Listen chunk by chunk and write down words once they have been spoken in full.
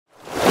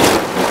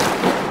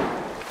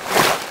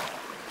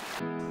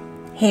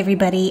Hey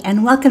everybody,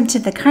 and welcome to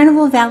the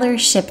Carnival Valor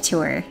Ship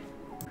Tour.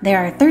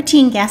 There are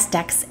 13 guest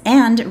decks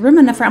and room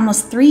enough for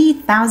almost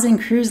 3,000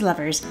 cruise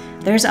lovers.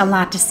 There's a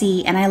lot to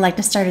see, and I like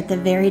to start at the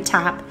very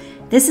top.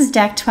 This is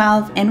deck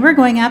 12, and we're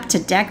going up to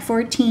deck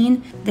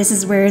 14. This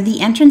is where the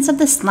entrance of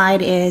the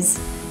slide is.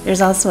 There's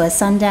also a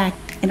sun deck,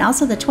 and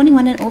also the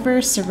 21 and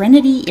over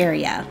Serenity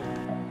area.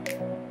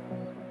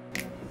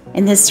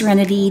 And this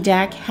Serenity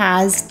deck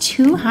has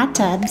 2 hot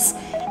tubs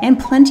and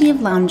plenty of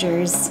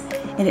loungers,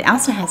 and it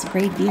also has a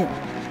great view.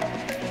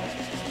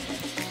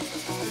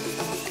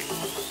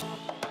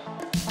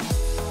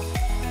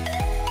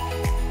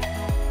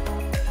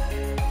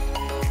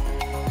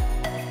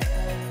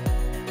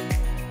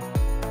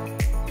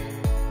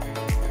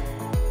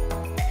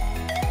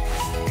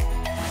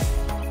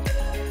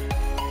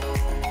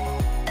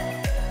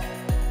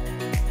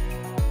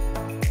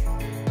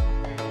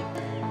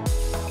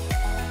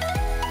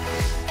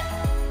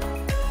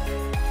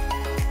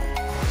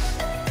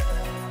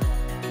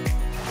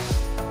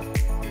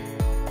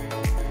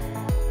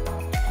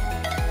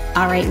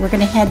 Alright, we're going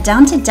to head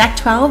down to deck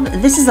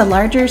 12. This is a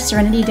larger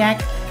Serenity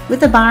deck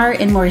with a bar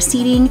and more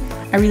seating.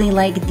 I really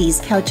like these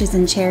couches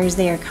and chairs.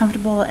 They are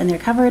comfortable and they're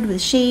covered with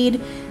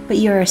shade, but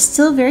you are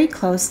still very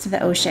close to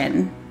the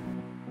ocean.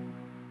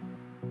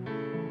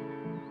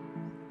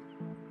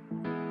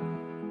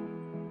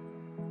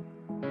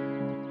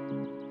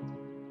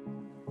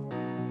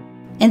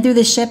 And through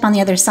the ship on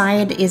the other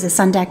side is a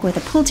sun deck with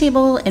a pool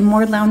table and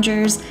more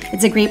loungers.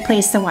 It's a great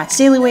place to watch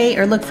Sail Away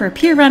or look for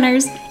pier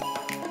runners.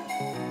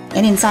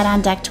 And inside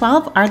on deck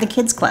 12 are the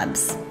kids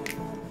clubs.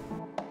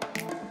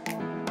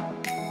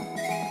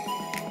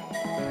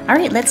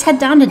 Alright, let's head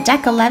down to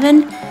deck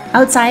 11.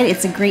 Outside,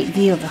 it's a great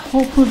view of the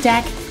whole pool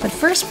deck, but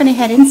first we're going to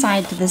head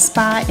inside to the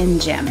spa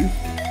and gym.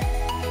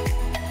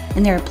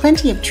 And there are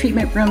plenty of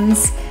treatment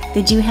rooms.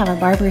 They do have a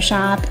barber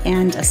shop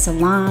and a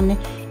salon,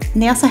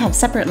 and they also have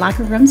separate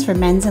locker rooms for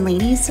men's and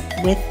ladies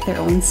with their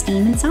own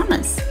steam and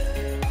saunas.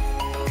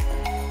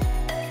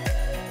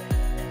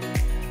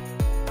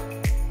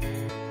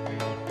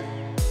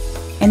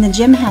 And the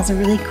gym has a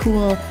really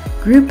cool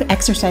group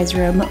exercise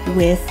room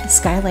with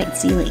skylight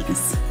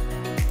ceilings.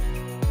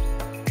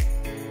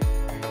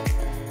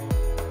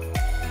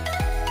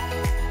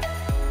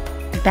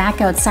 Back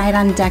outside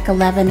on deck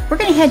 11, we're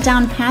going to head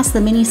down past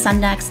the mini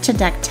sun decks to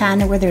deck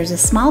 10 where there's a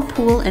small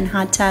pool and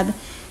hot tub,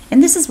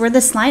 and this is where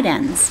the slide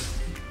ends.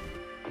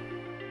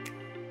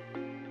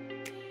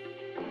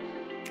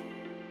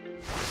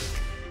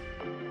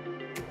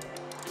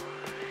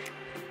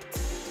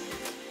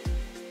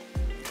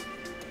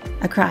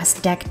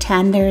 Across deck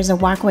 10, there's a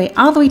walkway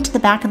all the way to the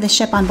back of the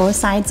ship on both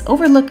sides,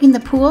 overlooking the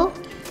pool.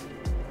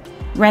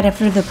 Right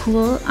after the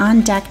pool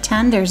on deck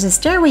 10, there's a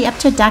stairway up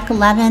to deck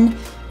 11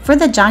 for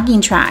the jogging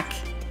track.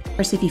 Of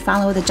course, if you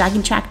follow the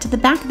jogging track to the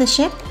back of the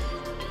ship,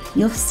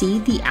 you'll see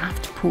the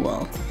aft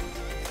pool.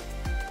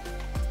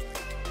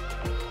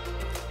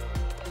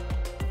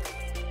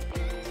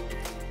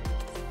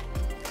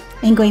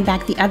 And going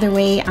back the other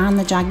way on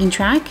the jogging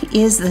track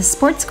is the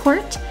sports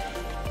court.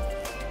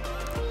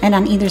 And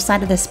on either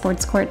side of the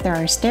sports court, there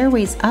are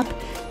stairways up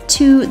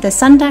to the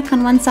sun deck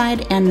on one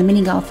side and the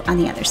mini golf on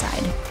the other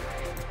side.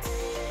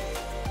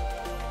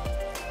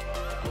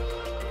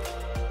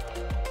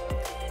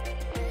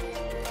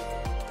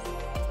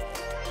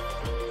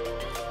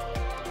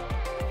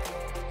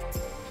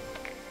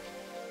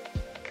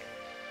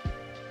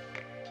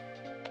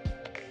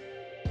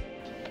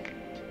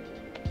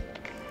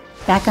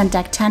 Back on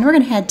deck 10, we're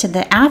going to head to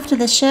the aft of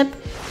the ship.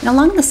 And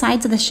along the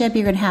sides of the ship,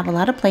 you're going to have a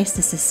lot of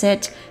places to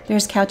sit.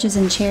 There's couches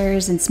and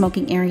chairs and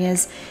smoking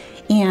areas.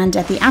 And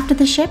at the aft of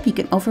the ship, you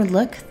can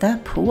overlook the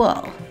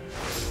pool.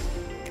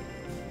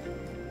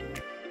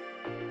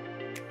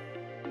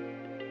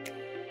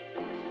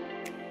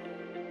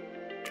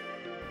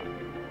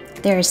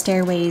 There are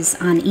stairways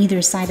on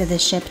either side of the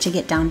ship to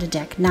get down to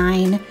deck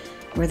 9,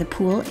 where the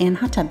pool and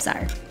hot tubs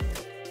are.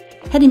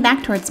 Heading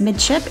back towards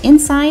midship,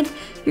 inside,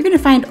 you're going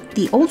to find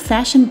the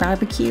old-fashioned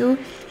barbecue,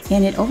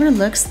 and it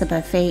overlooks the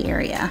buffet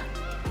area.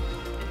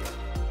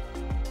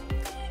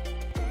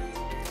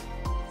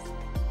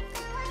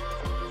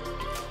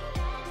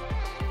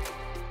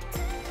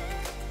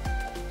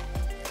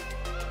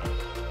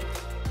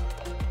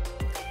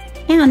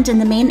 And in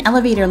the main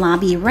elevator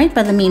lobby, right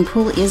by the main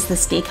pool, is the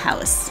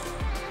steakhouse.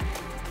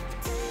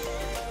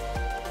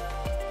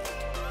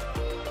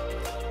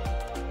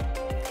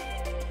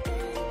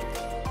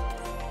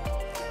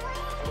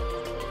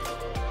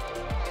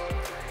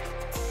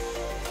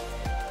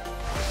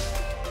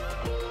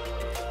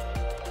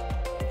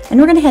 And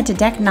we're going to head to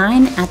deck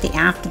 9 at the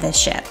aft of the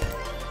ship.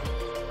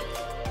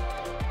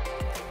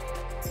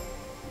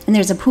 And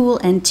there's a pool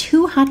and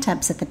 2 hot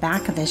tubs at the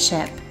back of the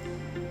ship,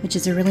 which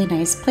is a really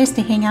nice place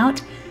to hang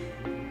out.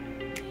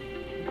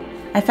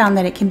 I found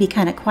that it can be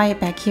kind of quiet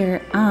back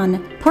here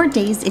on port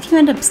days. If you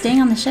end up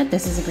staying on the ship,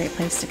 this is a great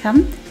place to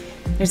come.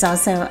 There's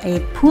also a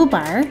pool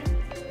bar,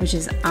 which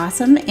is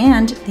awesome,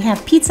 and they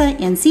have pizza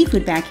and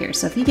seafood back here,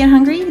 so if you get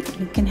hungry,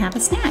 you can have a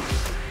snack.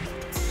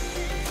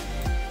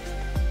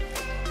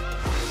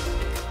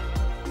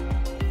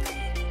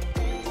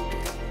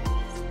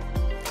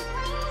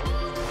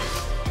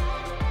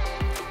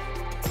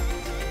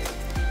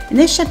 And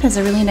this ship has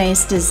a really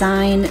nice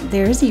design.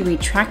 There's a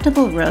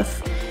retractable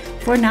roof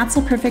for not so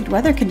perfect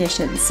weather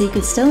conditions, so you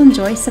could still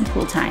enjoy some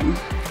pool time.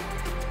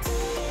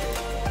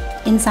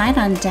 Inside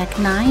on deck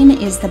 9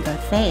 is the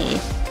buffet.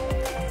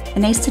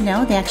 And nice to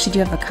know they actually do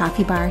have a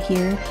coffee bar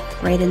here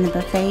right in the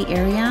buffet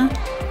area.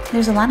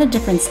 There's a lot of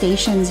different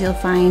stations you'll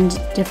find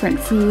different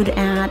food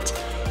at,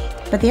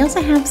 but they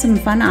also have some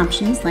fun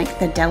options like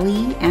the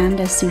deli and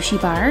a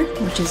sushi bar,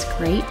 which is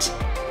great,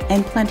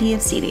 and plenty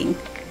of seating.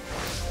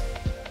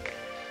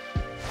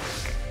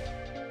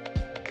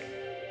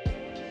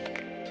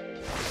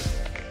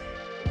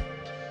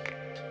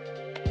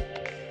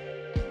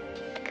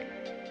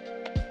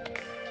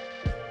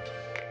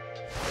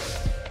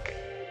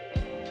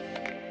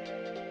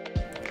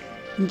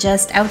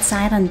 Just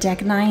outside on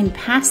deck 9,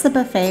 past the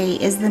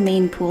buffet, is the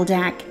main pool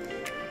deck.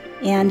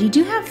 And you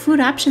do have food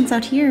options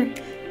out here.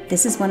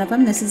 This is one of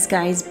them. This is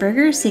Guy's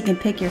Burger, so you can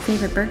pick your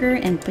favorite burger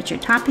and put your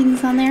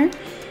toppings on there.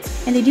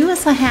 And they do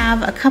also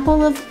have a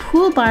couple of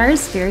pool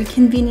bars, very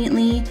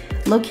conveniently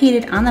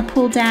located on the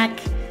pool deck.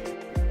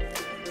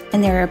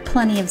 And there are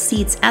plenty of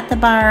seats at the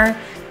bar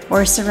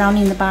or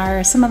surrounding the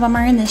bar. Some of them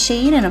are in the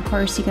shade, and of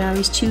course you can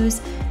always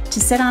choose to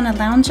sit on a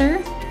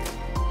lounger.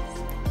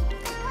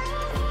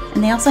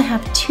 And they also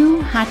have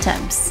 2 hot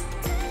tubs.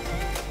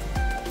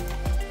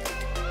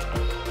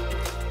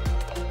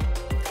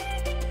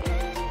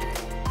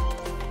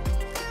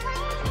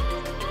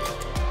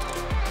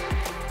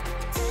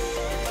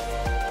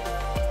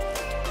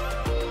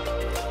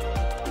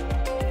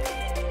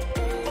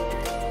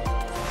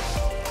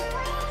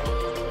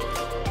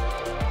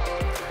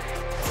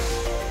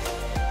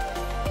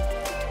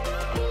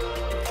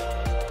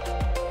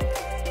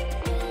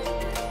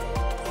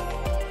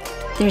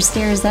 There's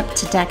stairs up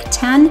to deck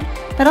 10,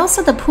 but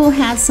also the pool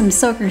has some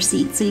soaker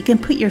seats, so you can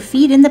put your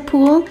feet in the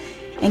pool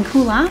and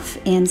cool off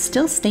and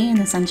still stay in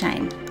the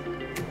sunshine.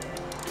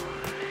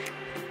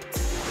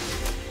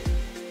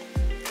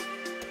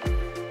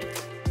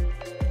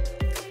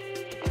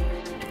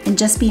 And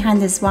just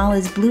behind this wall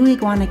is Blue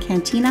Iguana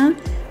Cantina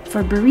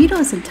for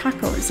burritos and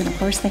tacos, and of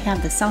course they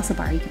have the salsa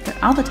bar. You can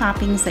put all the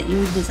toppings that you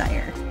would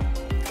desire.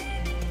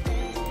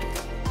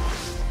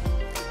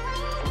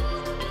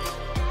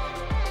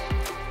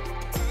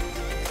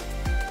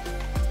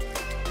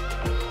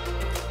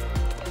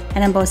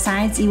 And on both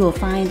sides you will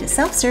find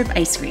self-serve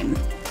ice cream.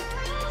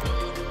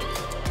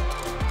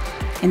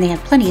 And they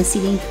have plenty of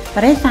seating,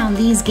 but I found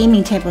these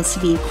gaming tables to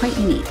be quite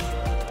unique.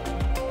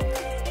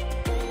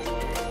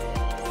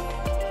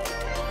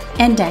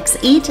 And decks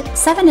 8,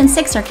 7, and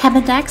 6 are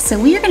cabin decks, so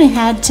we are going to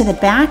head to the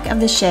back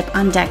of the ship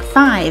on deck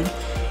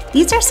 5.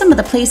 These are some of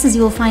the places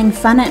you will find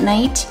fun at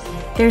night.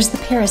 There's the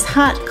Paris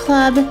Hot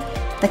Club,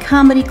 the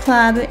Comedy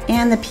Club,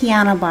 and the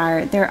Piano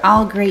Bar. They're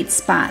all great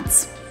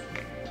spots.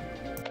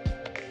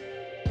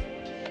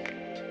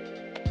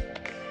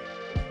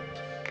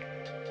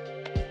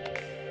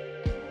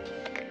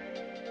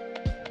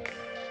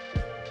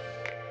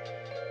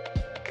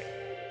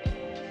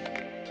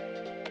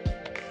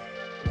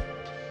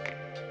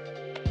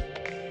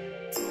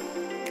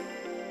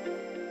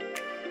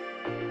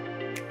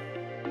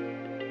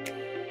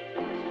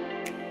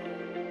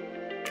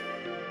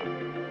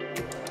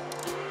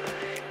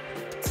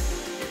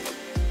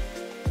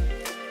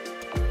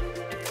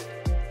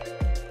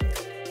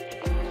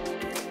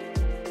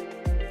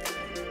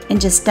 And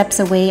just steps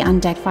away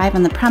on deck 5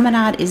 on the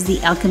promenade is the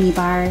Alchemy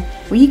Bar,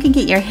 where you can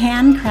get your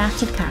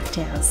handcrafted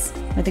cocktails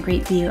with a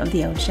great view of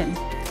the ocean.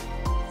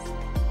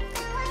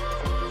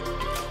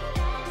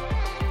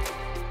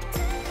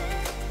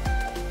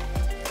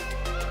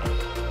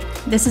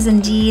 This is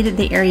indeed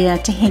the area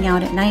to hang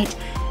out at night.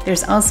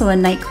 There's also a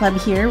nightclub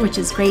here, which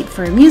is great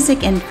for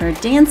music and for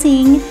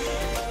dancing.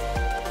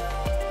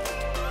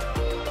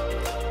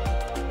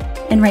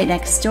 And right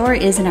next door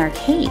is an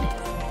arcade.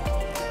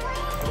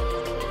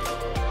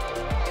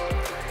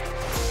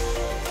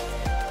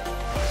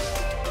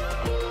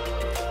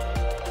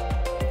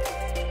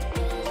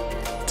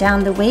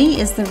 Down the way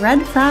is the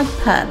Red Frog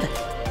Pub.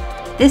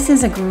 This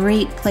is a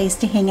great place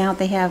to hang out.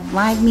 They have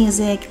live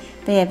music,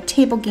 they have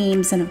table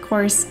games, and of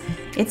course,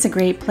 it's a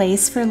great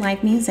place for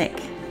live music.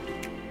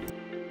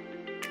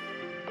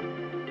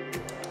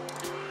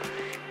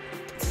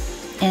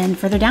 And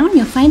further down,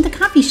 you'll find the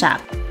coffee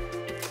shop.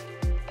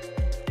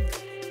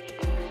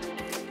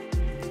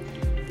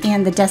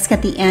 And the desk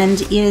at the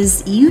end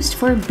is used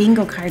for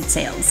bingo card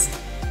sales.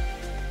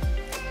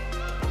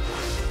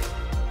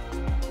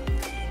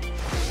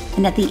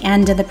 And at the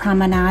end of the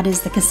promenade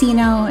is the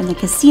casino and the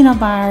casino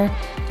bar.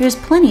 There's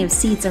plenty of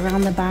seats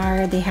around the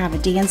bar. They have a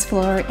dance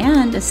floor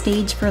and a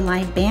stage for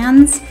live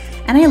bands.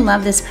 And I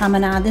love this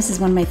promenade. This is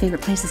one of my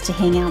favorite places to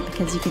hang out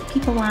because you can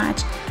people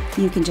watch.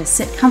 You can just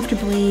sit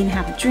comfortably and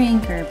have a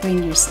drink or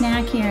bring your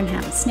snack here and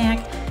have a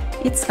snack.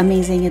 It's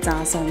amazing, it's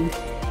awesome.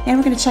 And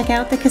we're gonna check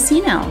out the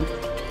casino.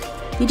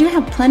 They do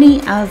have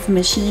plenty of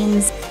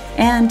machines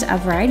and a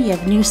variety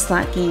of new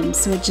slot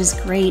games, which is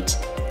great.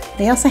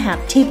 They also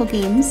have table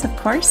games, of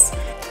course.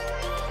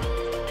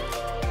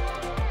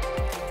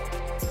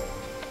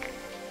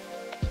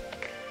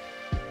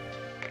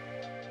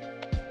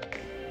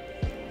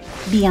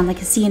 beyond the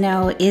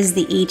casino is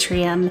the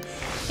atrium,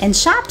 and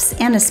shops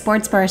and a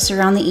sports bar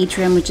surround the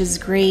atrium, which is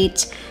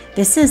great.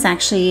 This is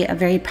actually a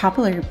very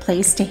popular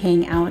place to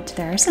hang out.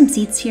 There are some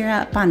seats here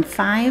up on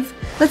 5.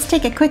 Let's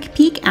take a quick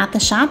peek at the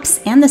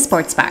shops and the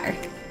sports bar.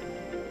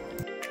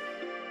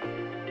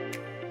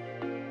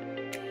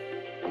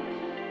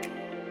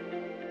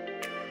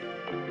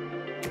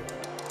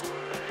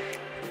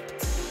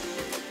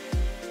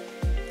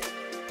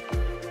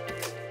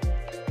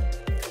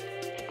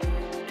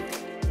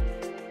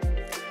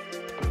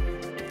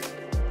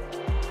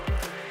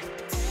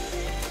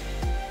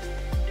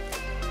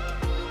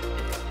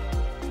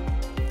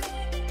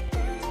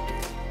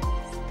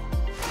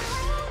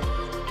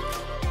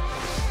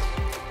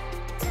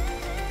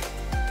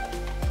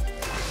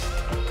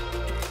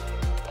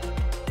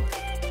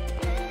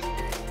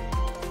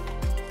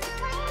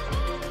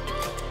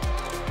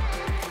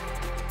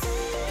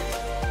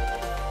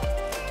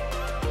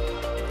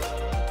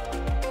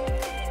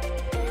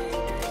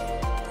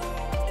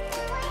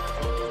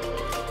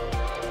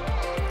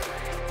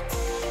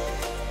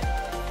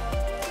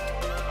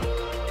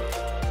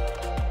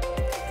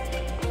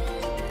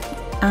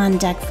 On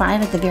deck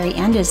 5 at the very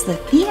end is the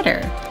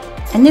theater,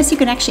 and this you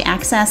can actually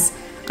access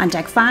on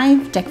deck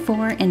 5, deck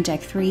 4, and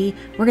deck 3.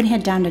 We're going to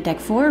head down to deck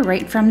 4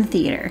 right from the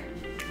theater.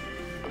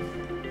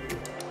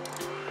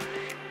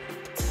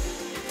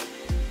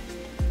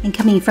 And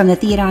coming from the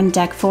theater on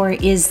deck 4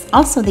 is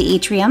also the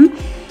atrium.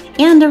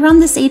 And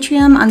around this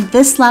atrium on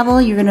this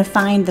level, you're going to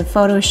find the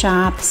photo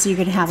shop. So you're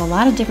going to have a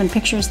lot of different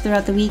pictures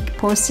throughout the week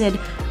posted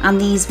on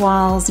these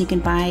walls. You can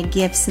buy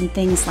gifts and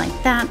things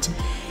like that.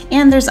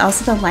 And there's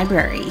also the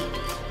library.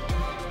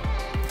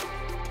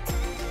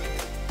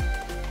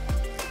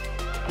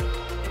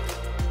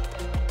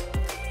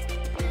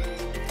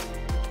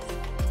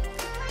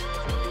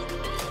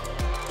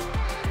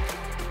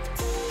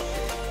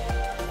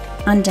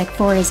 On deck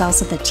 4 is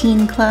also the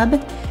teen club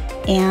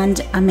and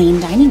a main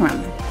dining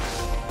room.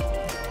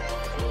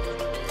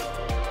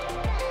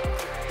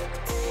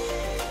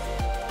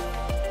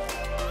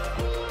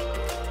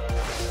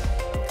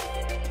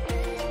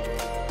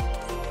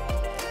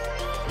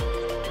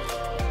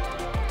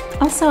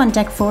 Also on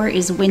deck 4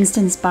 is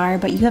Winston's Bar,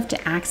 but you have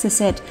to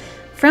access it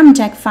from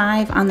deck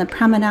 5 on the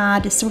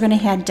promenade, so we're going to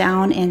head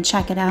down and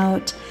check it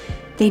out.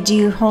 They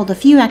do hold a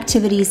few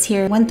activities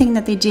here. One thing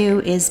that they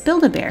do is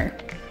Build-A-Bear.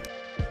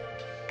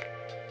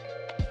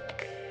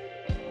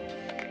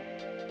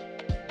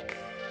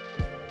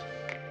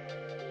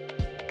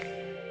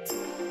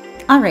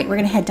 Alright, we're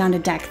going to head down to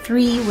deck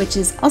 3, which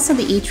is also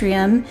the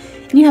atrium.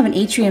 And you have an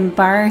atrium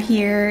bar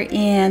here,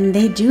 and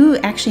they do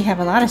actually have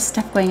a lot of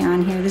stuff going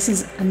on here. This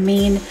is a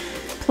main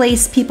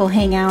place people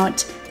hang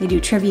out. They do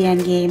trivia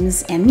and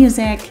games and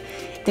music.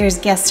 There's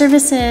guest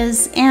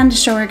services and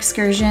shore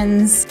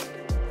excursions.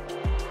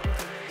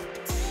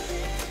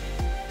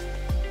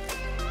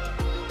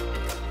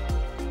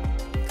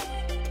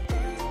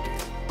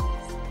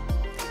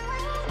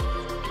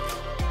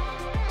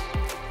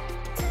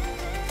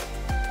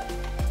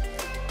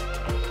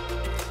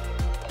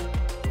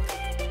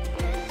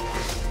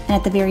 And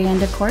at the very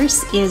end, of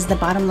course, is the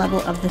bottom level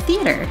of the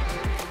theater.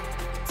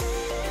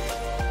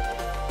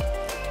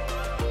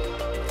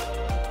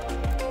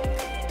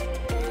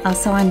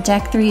 Also on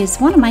deck 3 is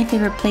one of my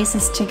favorite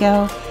places to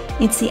go.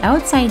 It's the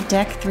outside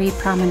deck 3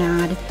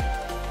 promenade.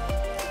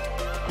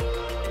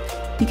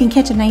 You can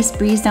catch a nice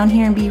breeze down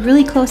here and be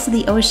really close to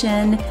the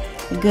ocean,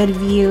 a good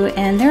view,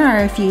 and there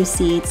are a few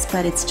seats,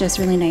 but it's just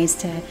really nice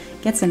to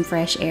get some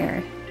fresh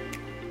air.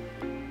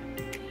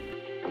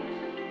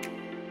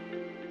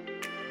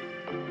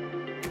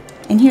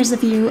 And here's a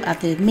view of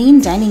the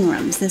main dining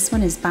rooms. This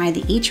one is by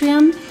the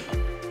atrium.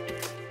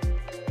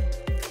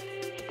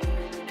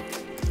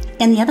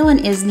 And the other one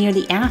is near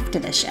the aft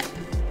of the ship.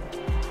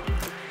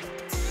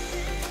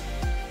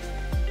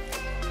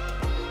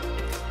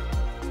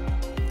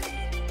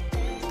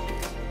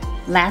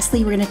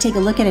 Lastly, we're going to take a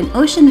look at an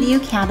ocean view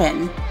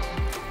cabin.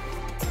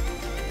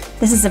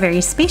 This is a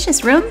very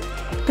spacious room,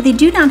 but they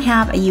do not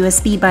have a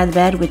USB by the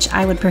bed, which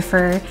I would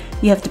prefer.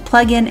 You have to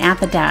plug in at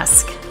the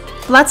desk.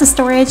 Lots of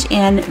storage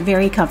and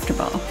very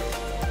comfortable.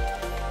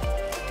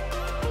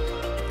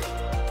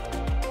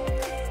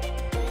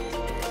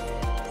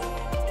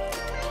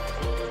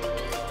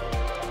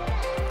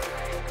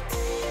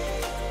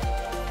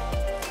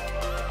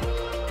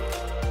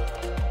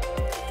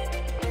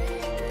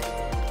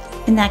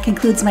 And that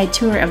concludes my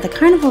tour of the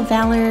Carnival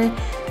Valor.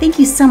 Thank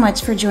you so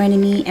much for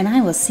joining me, and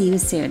I will see you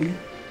soon.